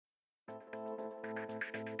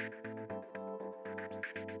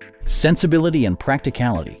Sensibility and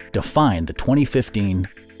practicality define the 2015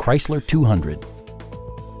 Chrysler 200.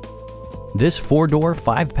 This four-door,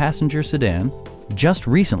 five-passenger sedan just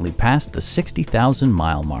recently passed the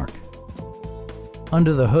 60,000-mile mark.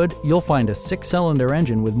 Under the hood, you'll find a six-cylinder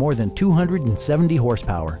engine with more than 270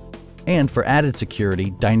 horsepower. And for added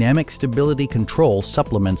security, dynamic stability control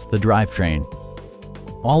supplements the drivetrain.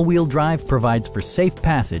 All-wheel drive provides for safe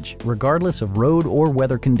passage regardless of road or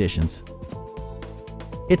weather conditions.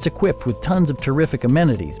 It's equipped with tons of terrific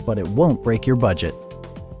amenities, but it won't break your budget.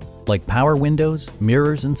 Like power windows,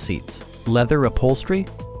 mirrors and seats, leather upholstery,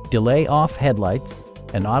 delay-off headlights,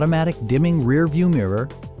 an automatic dimming rear-view mirror,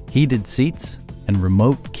 heated seats, and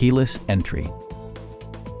remote keyless entry.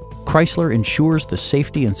 Chrysler ensures the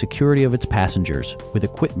safety and security of its passengers with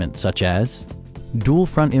equipment such as dual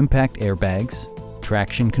front impact airbags,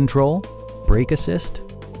 traction control, brake assist,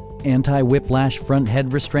 anti-whiplash front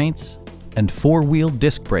head restraints, and four-wheel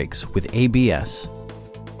disc brakes with ABS.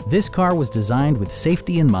 This car was designed with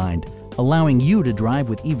safety in mind, allowing you to drive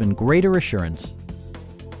with even greater assurance.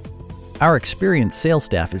 Our experienced sales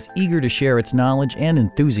staff is eager to share its knowledge and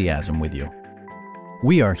enthusiasm with you.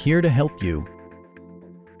 We are here to help you.